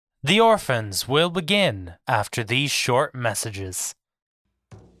The Orphans will begin after these short messages.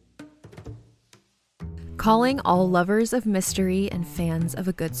 Calling all lovers of mystery and fans of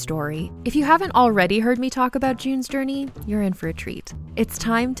a good story. If you haven't already heard me talk about June's Journey, you're in for a treat. It's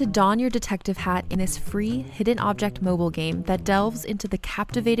time to don your detective hat in this free hidden object mobile game that delves into the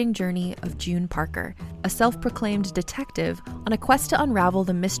captivating journey of June Parker, a self-proclaimed detective on a quest to unravel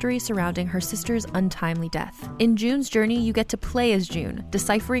the mystery surrounding her sister's untimely death. In June's Journey, you get to play as June,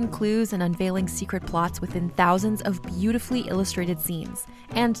 deciphering clues and unveiling secret plots within thousands of beautifully illustrated scenes.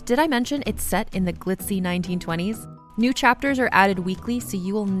 And did I mention it's set in the glitzy 1920s? New chapters are added weekly, so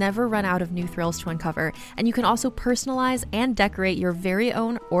you will never run out of new thrills to uncover, and you can also personalize and decorate your very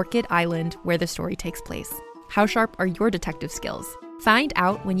own Orchid Island where the story takes place. How sharp are your detective skills? Find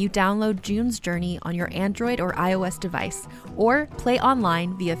out when you download June's Journey on your Android or iOS device, or play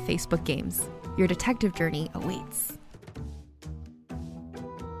online via Facebook Games. Your detective journey awaits.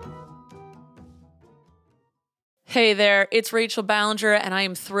 Hey there, it's Rachel Ballinger, and I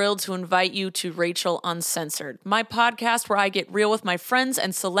am thrilled to invite you to Rachel Uncensored, my podcast where I get real with my friends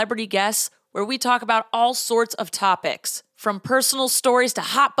and celebrity guests, where we talk about all sorts of topics. From personal stories to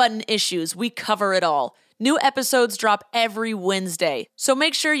hot-button issues, we cover it all. New episodes drop every Wednesday, so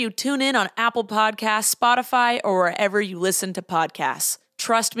make sure you tune in on Apple Podcasts, Spotify, or wherever you listen to podcasts.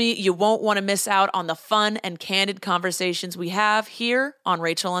 Trust me, you won't want to miss out on the fun and candid conversations we have here on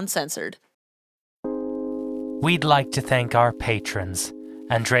Rachel Uncensored. We'd like to thank our patrons,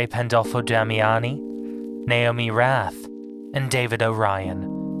 Andre Pandolfo Damiani, Naomi Rath, and David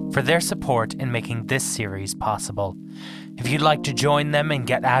O'Ryan, for their support in making this series possible. If you'd like to join them and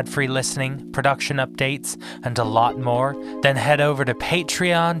get ad-free listening, production updates, and a lot more, then head over to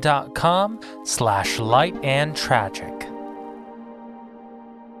patreon.com/lightandtragic.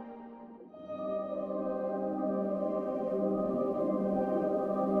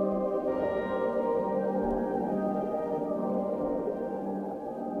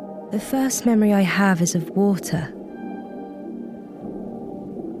 The first memory I have is of water.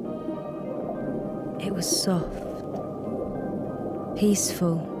 It was soft,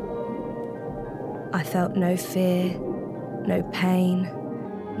 peaceful. I felt no fear, no pain,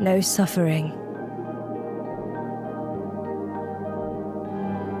 no suffering.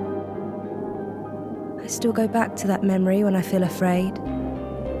 I still go back to that memory when I feel afraid.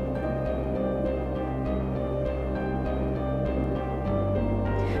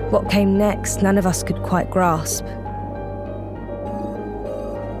 What came next, none of us could quite grasp.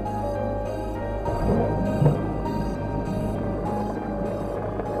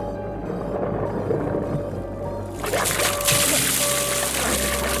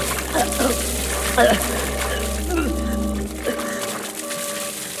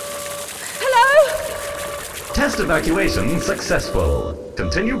 Hello? Test evacuation successful.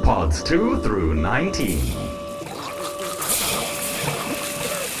 Continue pods 2 through 19.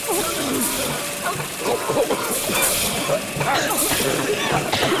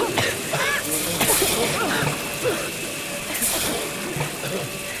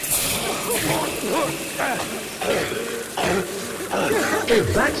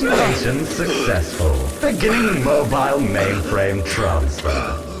 Evacuation successful. Beginning mobile mainframe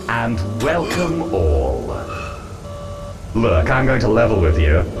transfer. And welcome all. Look, I'm going to level with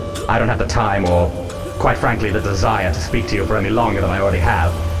you. I don't have the time or, quite frankly, the desire to speak to you for any longer than I already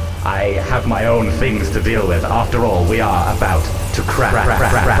have. I have my own things to deal with. After all, we are about to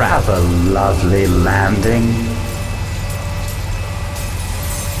have a lovely landing.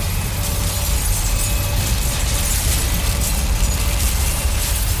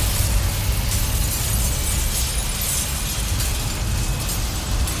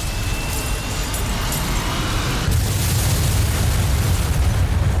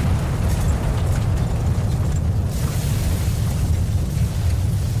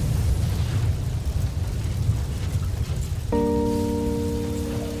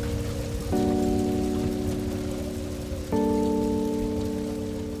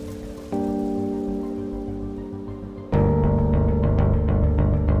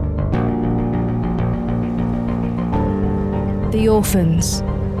 The Orphans.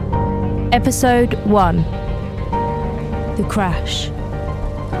 Episode 1. The Crash.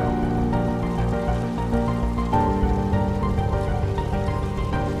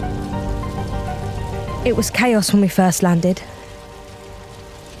 It was chaos when we first landed.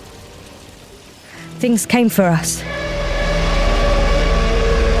 Things came for us.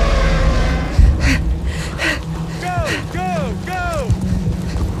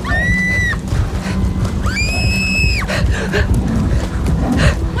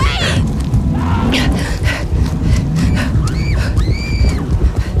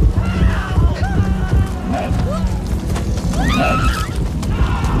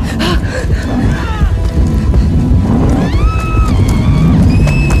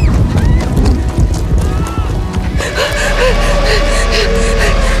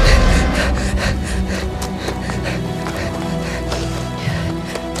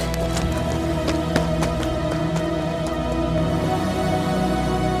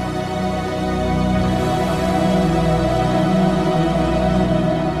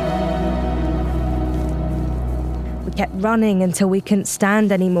 kept running until we couldn't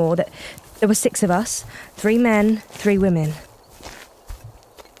stand anymore. There were 6 of us, 3 men, 3 women.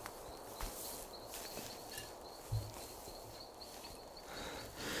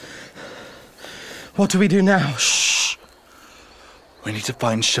 What do we do now? Shh. We need to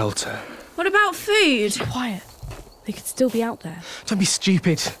find shelter. What about food? Quiet. They could still be out there. Don't be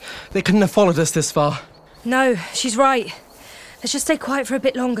stupid. They couldn't have followed us this far. No, she's right. Let's just stay quiet for a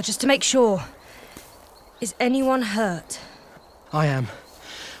bit longer, just to make sure. Is anyone hurt? I am.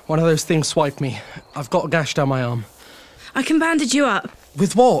 One of those things swiped me. I've got a gash down my arm. I can bandage you up.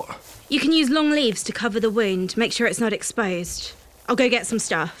 With what? You can use long leaves to cover the wound, make sure it's not exposed. I'll go get some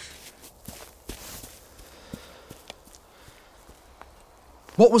stuff.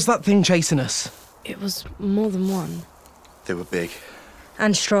 What was that thing chasing us? It was more than one. They were big.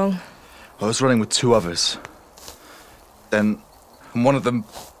 And strong. I was running with 2 others. Then one of them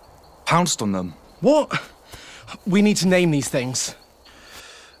pounced on them. What? We need to name these things.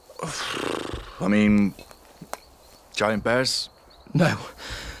 I mean, giant bears? No,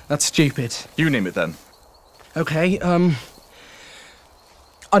 that's stupid. You name it then. Okay, an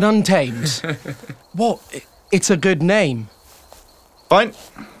untamed. What? It's a good name. Fine,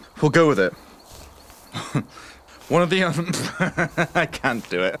 we'll go with it. One of the... I can't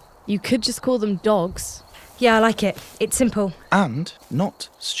do it. You could just call them dogs. Yeah, I like it. It's simple. And not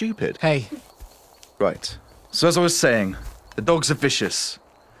stupid. Hey, Right. So as I was saying, the dogs are vicious.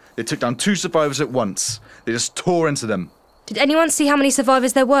 They took down 2 survivors at once. They just tore into them. Did anyone see how many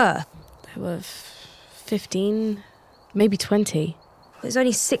survivors there were? There were 15, maybe 20. There's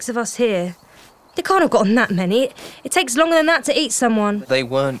only 6 of us here. They can't have gotten that many. It takes longer than that to eat someone. They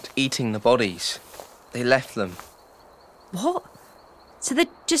weren't eating the bodies. They left them. What? So they're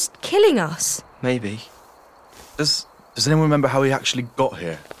just killing us? Maybe. Does anyone remember how we actually got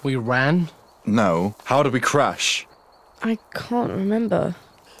here? we ran. No. How did we crash? I can't remember.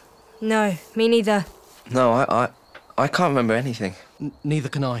 No, me neither. No, I can't remember anything. Neither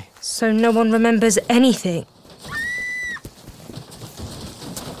can I. So no one remembers anything.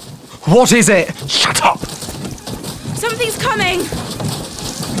 What is it? Shut up! Something's coming!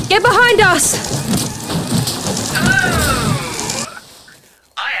 Get behind us!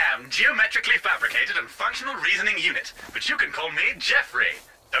 I am Geometrically Fabricated and Functional Reasoning Unit, but you can call me Jeffrey.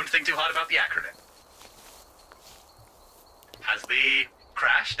 Don't think too hard about the acronym. Has the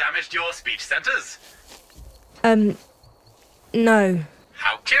crash damaged your speech centers? No.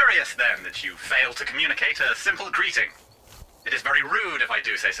 How curious, then, that you fail to communicate a simple greeting. It is very rude if I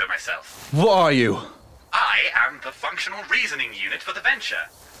do say so myself. What are you? I am the Functional Reasoning Unit for the Venture,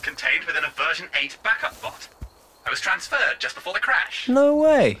 contained within a version 8 backup bot. I was transferred just before the crash. No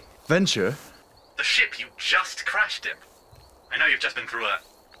way. Venture? The ship you just crashed in. I know you've just been through a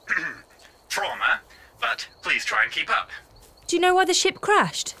trauma, but please try and keep up. Do you know why the ship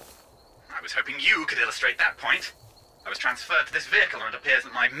crashed? I was hoping you could illustrate that point. I was transferred to this vehicle and it appears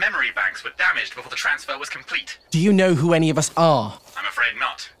that my memory banks were damaged before the transfer was complete. Do you know who any of us are? I'm afraid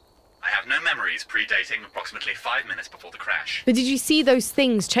not. I have no memories predating approximately 5 minutes before the crash. But did you see those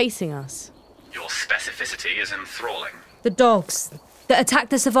things chasing us? Your specificity is enthralling. The dogs that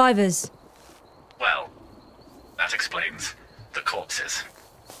attacked the survivors. Well, that explains the corpses.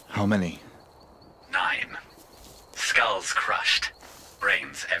 How many? 9. Skulls crushed.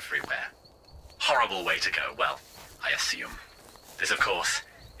 Brains everywhere. Horrible way to go, well, I assume. This, of course,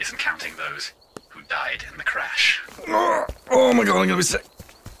 isn't counting those who died in the crash. Oh my god, I'm gonna be sick.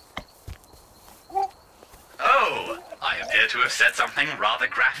 Oh, I appear to have said something rather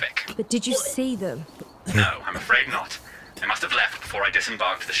graphic. But did you see them? No, I'm afraid not. They must have left before I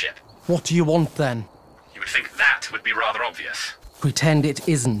disembarked the ship. What do you want then? You would think that would be rather obvious. Pretend it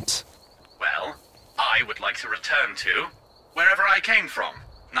isn't. Well, I would like to return to wherever I came from.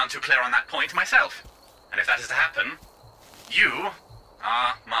 None too clear on that point myself. And if that is to happen, you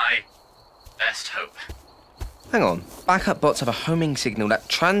are my best hope. Hang on. Backup bots have a homing signal that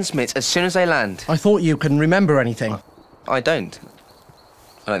transmits as soon as they land. I thought you couldn't remember anything. I don't.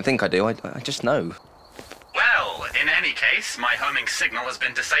 I don't think I do. I just know. Well, in any case, my homing signal has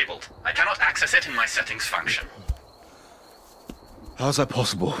been disabled. I cannot access it in my settings function. How's that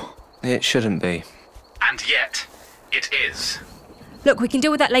possible? It shouldn't be. And yet, it is. Look, we can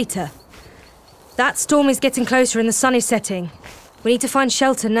deal with that later. That storm is getting closer and the sun is setting. We need to find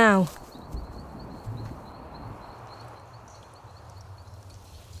shelter now.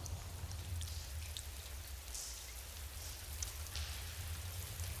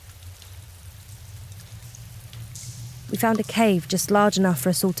 We found a cave just large enough for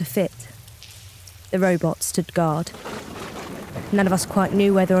us all to fit. The robot stood guard. None of us quite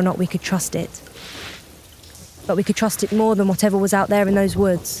knew whether or not we could trust it. but we could trust it more than whatever was out there in those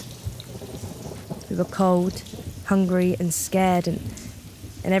woods. We were cold, hungry and scared, and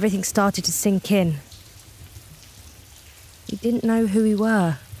everything started to sink in. We didn't know who we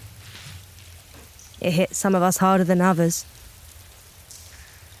were. It hit some of us harder than others.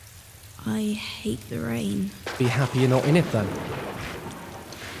 I hate the rain. Be happy you're not in it then.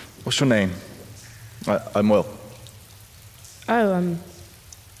 What's your name? I'm Will. Oh,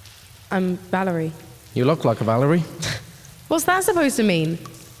 I'm Valerie. You look like a Valerie. What's that supposed to mean?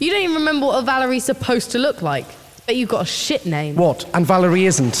 You don't even remember what a Valerie's supposed to look like. Bet you've got a shit name. What? And Valerie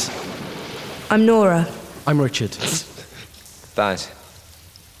isn't. I'm Nora. I'm Richard. Baz.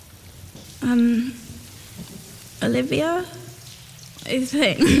 Olivia? I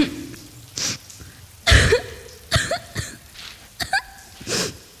think.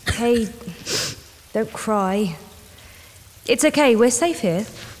 Hey, don't cry. It's okay, we're safe here.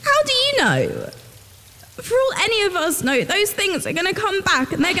 How do you know? For all any of us know, those things are going to come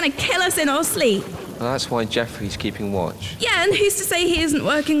back and they're going to kill us in our sleep. Well, that's why Jeffrey's keeping watch. Yeah, and who's to say he isn't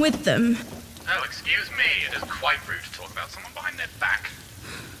working with them? Oh, excuse me. It is quite rude to talk about someone behind their back.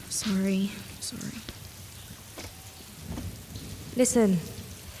 Sorry. Listen,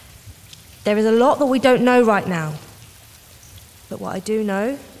 there is a lot that we don't know right now. But what I do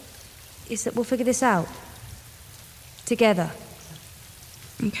know is that we'll figure this out. Together.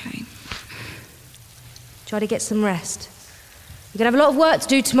 Okay. Try to get some rest. We're gonna have a lot of work to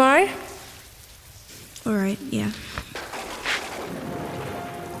do tomorrow. All right, yeah.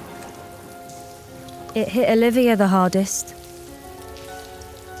 It hit Olivia the hardest.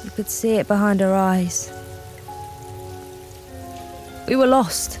 You could see it behind her eyes. We were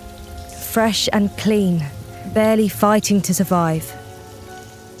lost. Fresh and clean. Barely fighting to survive.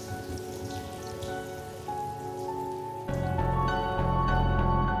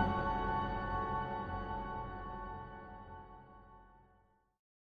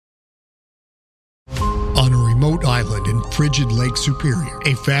 On a remote island in frigid Lake Superior,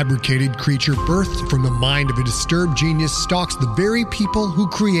 a fabricated creature birthed from the mind of a disturbed genius stalks the very people who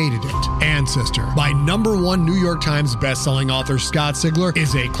created it. Ancestor, by #1 New York Times bestselling author Scott Sigler,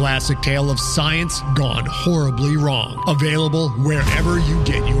 is a classic tale of science gone horribly wrong. Available wherever you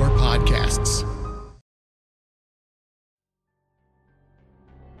get your podcasts.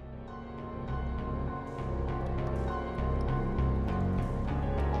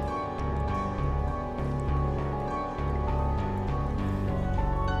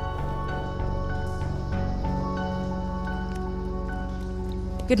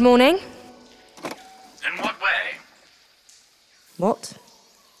 Good morning. In what way? What?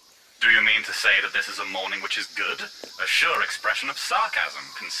 Do you mean to say that this is a morning which is good? A sure expression of sarcasm,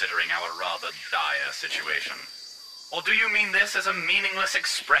 considering our rather dire situation. Or do you mean this as a meaningless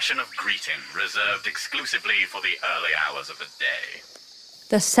expression of greeting, reserved exclusively for the early hours of the day?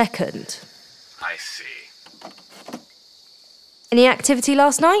 The second. I see. Any activity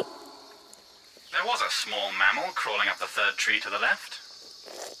last night? There was a small mammal crawling up the third tree to the left.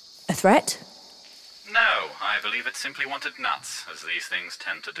 A threat? No, I believe it simply wanted nuts, as these things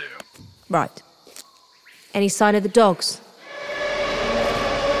tend to do. Right. Any sign of the dogs?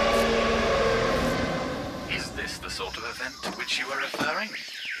 Is this the sort of event to which you are referring?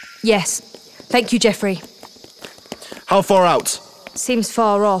 Yes. Thank you, Jeffrey. How far out? Seems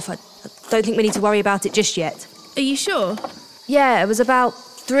far off. I don't think we need to worry about it just yet. Are you sure? Yeah, it was about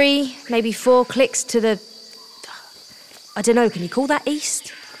 3, maybe 4 clicks to the... I don't know, can you call that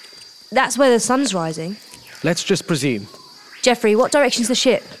east? That's where the sun's rising. Let's just presume. Jeffrey, what direction's the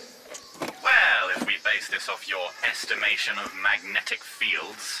ship? Well, if we base this off your estimation of magnetic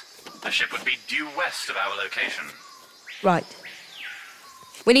fields, the ship would be due west of our location. Right.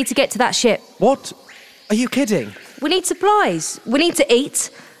 We need to get to that ship. What? Are you kidding? We need supplies. We need to eat.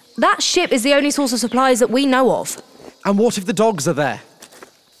 That ship is the only source of supplies that we know of. And what if the dogs are there?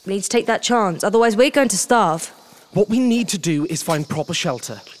 We need to take that chance, otherwise we're going to starve. What we need to do is find proper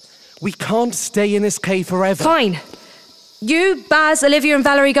shelter. We can't stay in this cave forever. Fine. You, Baz, Olivia and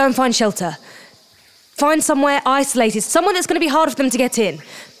Valerie go and find shelter. Find somewhere isolated, somewhere that's going to be harder for them to get in.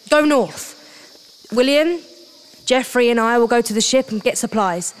 Go north. William, Jeffrey and I will go to the ship and get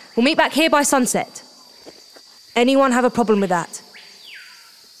supplies. We'll meet back here by sunset. Anyone have a problem with that?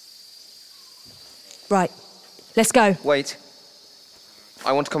 Right. Let's go. Wait.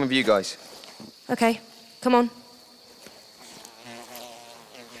 I want to come with you guys. Okay. Come on.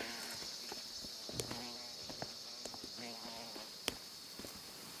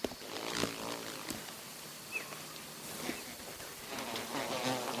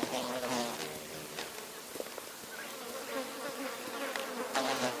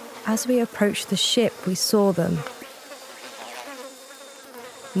 As we approached the ship, we saw them.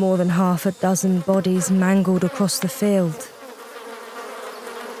 More than half a dozen bodies mangled across the field.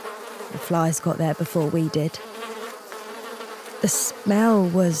 The flies got there before we did. The smell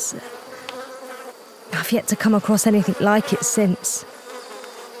was... I've yet to come across anything like it since.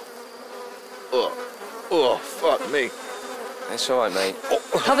 Oh, fuck me. That's all right, mate.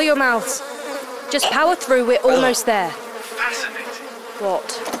 Cover your mouths. Just power through, we're almost there. Fascinating.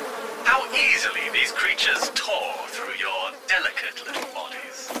 What? How easily these creatures tore through your delicate little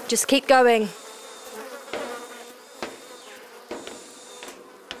bodies. Just keep going.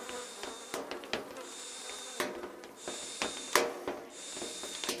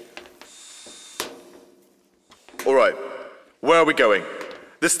 All right, where are we going?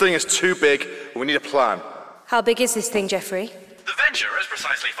 This thing is too big, and we need a plan. How big is this thing, Jeffrey? The Venture is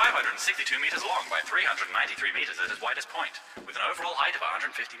precisely 562 meters long by 393 meters at its widest point, with an overall height of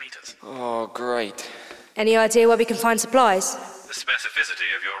 150 meters. Oh, great. Any idea where we can find supplies? The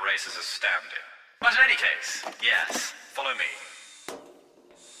specificity of your race is astounding. But in any case, yes, follow me.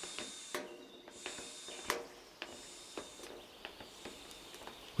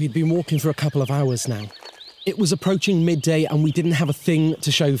 We'd been walking for a couple of hours now. It was approaching midday and we didn't have a thing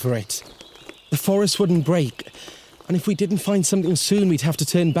to show for it. The forest wouldn't break, and if we didn't find something soon, we'd have to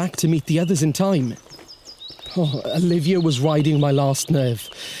turn back to meet the others in time. Oh, Olivia was riding my last nerve.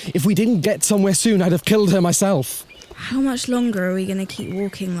 If we didn't get somewhere soon, I'd have killed her myself. How much longer are we going to keep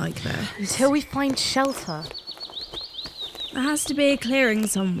walking like this? Until we find shelter. There has to be a clearing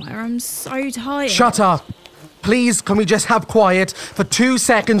somewhere. I'm so tired. Shut up! Please, can we just have quiet for 2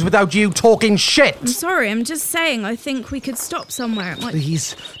 seconds without you talking shit? I'm sorry, I'm just saying I think we could stop somewhere.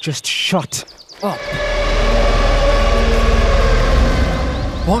 Please, just shut up.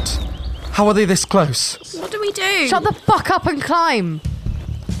 What? How are they this close? What do we do? Shut the fuck up and climb!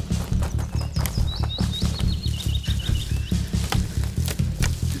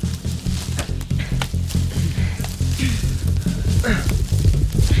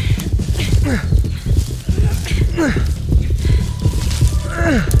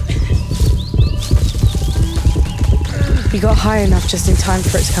 We got high enough just in time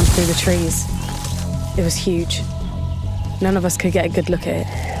for it to come through the trees. It was huge. None of us could get a good look at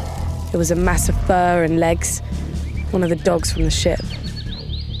it. It was a mass of fur and legs, one of the dogs from the ship.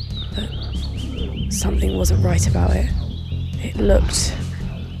 But something wasn't right about it. It looked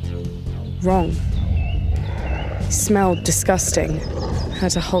wrong. It smelled disgusting. I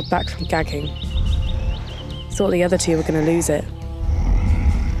had to hold back from gagging. Thought the other two were going to lose it.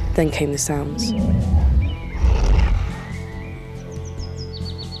 Then came the sounds.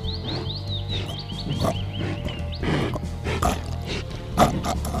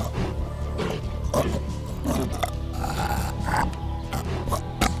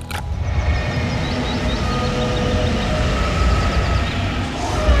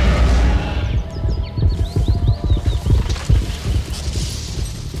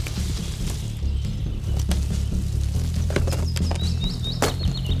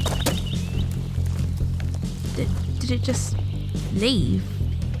 Did it just leave?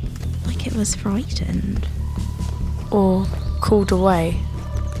 Like it was frightened? Or called away.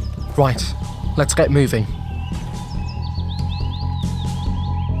 Right, let's get moving.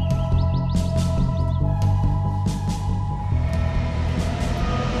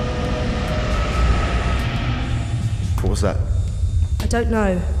 What was that? I don't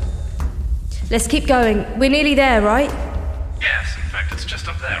know. Let's keep going. We're nearly there, right? Yes, in fact, it's just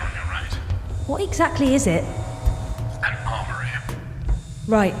up there on your right. What exactly is it? An armory.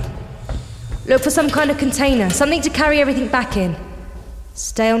 Right. Look for some kind of container, something to carry everything back in.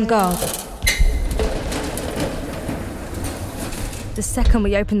 Stay on guard. The second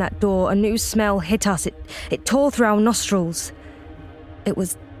we opened that door, a new smell hit us. It tore through our nostrils. It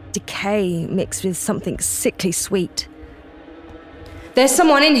was decay mixed with something sickly sweet. There's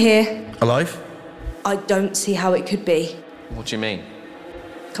someone in here. Alive? I don't see how it could be. What do you mean?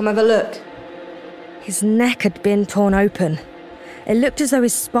 Come have a look. His neck had been torn open. It looked as though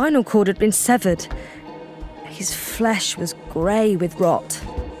his spinal cord had been severed. His flesh was grey with rot.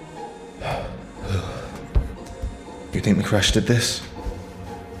 You think the crash did this?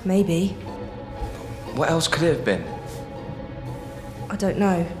 Maybe. What else could it have been? I don't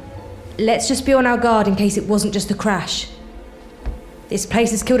know. Let's just be on our guard in case it wasn't just a crash. This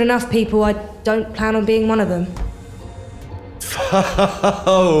place has killed enough people, I don't plan on being one of them.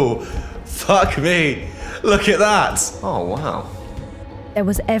 Oh, fuck me. Look at that. Oh, wow. There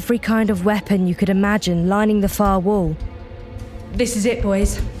was every kind of weapon you could imagine lining the far wall. This is it,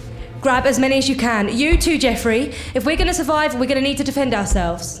 boys. Grab as many as you can. You too, Jeffrey. If we're going to survive, we're going to need to defend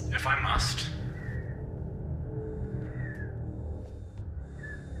ourselves. If I must.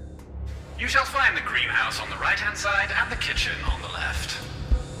 You shall find the greenhouse on the right-hand side and the kitchen on the left.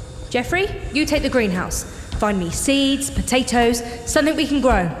 Jeffrey, you take the greenhouse. Find me seeds, potatoes, something we can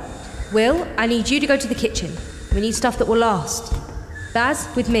grow. Will, I need you to go to the kitchen. We need stuff that will last. Baz,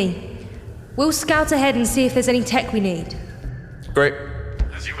 with me. We'll scout ahead and see if there's any tech we need. Great.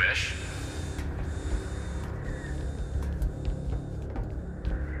 As you wish.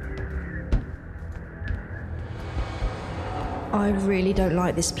 I really don't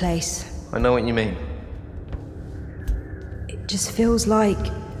like this place. I know what you mean. It just feels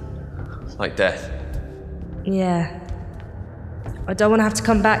like... It's like death. Yeah. I don't want to have to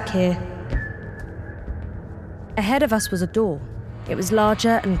come back here. Ahead of us was a door. It was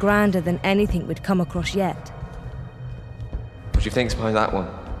larger and grander than anything we'd come across yet. What do you think's behind that one?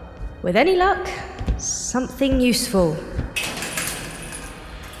 With any luck, something useful.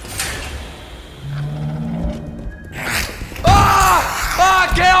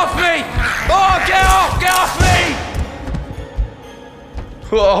 Get off me! Oh, get off me!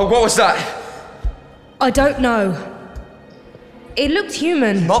 Oh, what was that? I don't know. It looked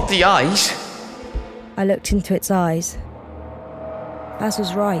human. Not the eyes. I looked into its eyes. Baz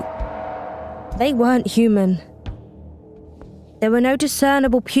was right. They weren't human. There were no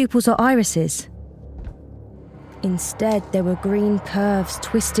discernible pupils or irises. Instead, there were green curves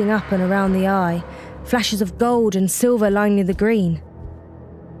twisting up and around the eye, flashes of gold and silver lining the green.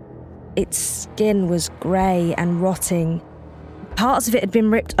 Its skin was grey and rotting. Parts of it had been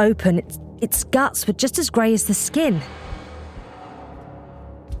ripped open. Its guts were just as grey as the skin.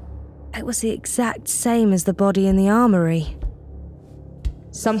 It was the exact same as the body in the armory.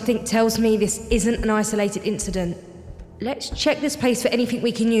 Something tells me this isn't an isolated incident. Let's check this place for anything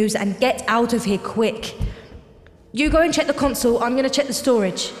we can use and get out of here quick. You go and check the console, I'm going to check the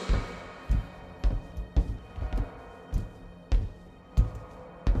storage.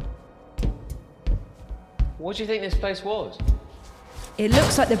 What do you think this place was? It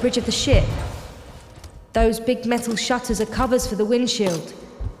looks like the bridge of the ship. Those big metal shutters are covers for the windshield.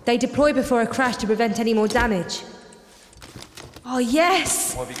 They deploy before a crash to prevent any more damage. Oh,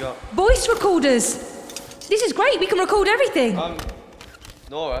 yes! What have you got? Voice recorders! This is great, we can record everything!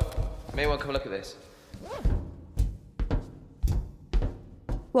 Nora, you may want to come look at this.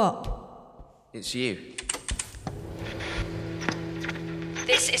 What? It's you.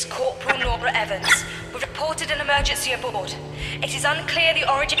 This is Corporal Nora Evans. We've reported an emergency aboard. It is unclear the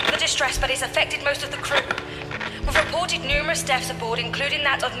origin of the distress, but it's affected most of the crew. We've reported numerous deaths aboard, including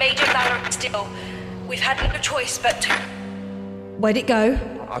that of Major Valerie Still. We've had no choice but to... Where'd it go?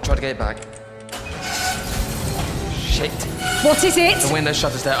 I'll try to get it back. Shit. What is it? The window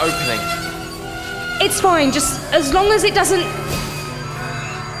shutters, they're opening. It's fine, just as long as it doesn't...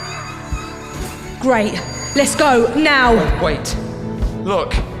 Great. Let's go, now! Oh, wait.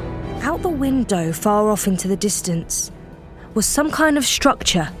 Look. Out the window, far off into the distance, was some kind of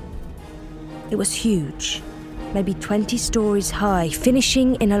structure. It was huge, maybe 20 stories high,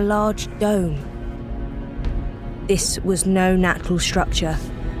 finishing in a large dome. This was no natural structure.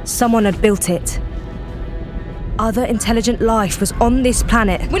 Someone had built it. Other intelligent life was on this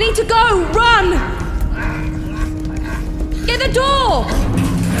planet. We need to go! Run! Get the door!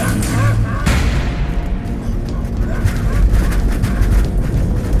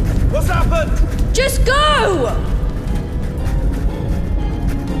 What's happened? Just go!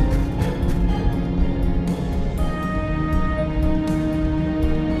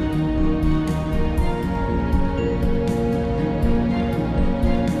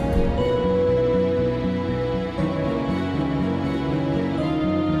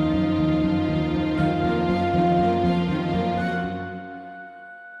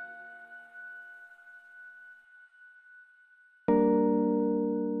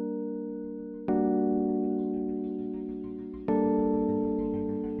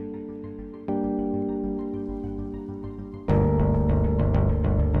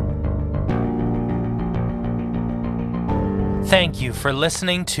 Thank you for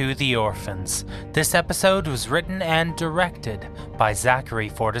listening to The Orphans. This episode was written and directed by Zachary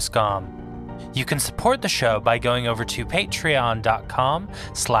Fortiscom. You can support the show by going over to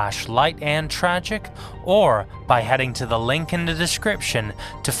patreon.com/lightandtragic or by heading to the link in the description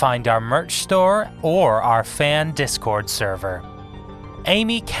to find our merch store or our fan Discord server.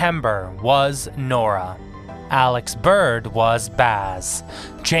 Amy Kember was Nora. Alex Bird was Baz.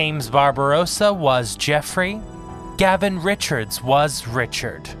 James Barbarossa was Jeffrey. Gavin Richards was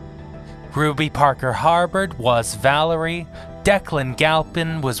Richard. Ruby Parker Harbord was Valerie. Declan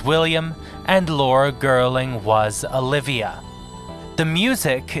Galpin was William, and Laura Gerling was Olivia. The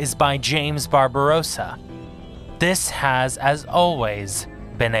music is by James Barbarossa. This has, as always,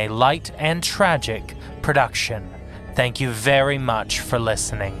 been a light and tragic production. Thank you very much for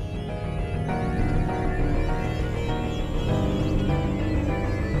listening.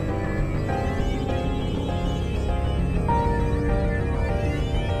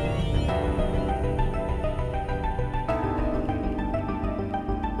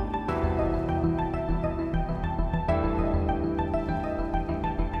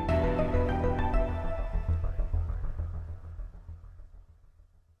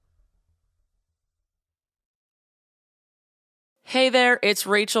 Hey there, it's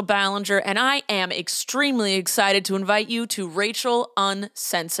Rachel Ballinger, and I am extremely excited to invite you to Rachel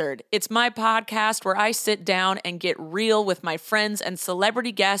Uncensored. It's my podcast where I sit down and get real with my friends and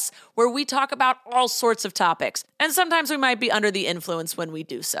celebrity guests, where we talk about all sorts of topics. And sometimes we might be under the influence when we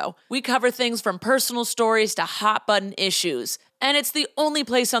do so. We cover things from personal stories to hot button issues. And it's the only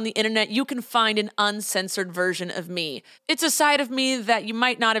place on the internet you can find an uncensored version of me. It's a side of me that you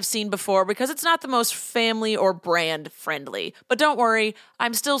might not have seen before because it's not the most family or brand friendly. But don't worry,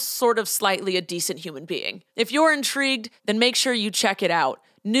 I'm still sort of slightly a decent human being. If you're intrigued, then make sure you check it out.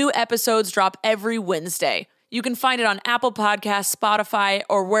 New episodes drop every Wednesday. You can find it on Apple Podcasts, Spotify,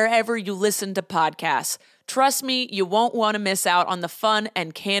 or wherever you listen to podcasts. Trust me, you won't want to miss out on the fun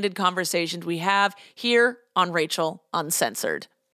and candid conversations we have here on Rachel Uncensored.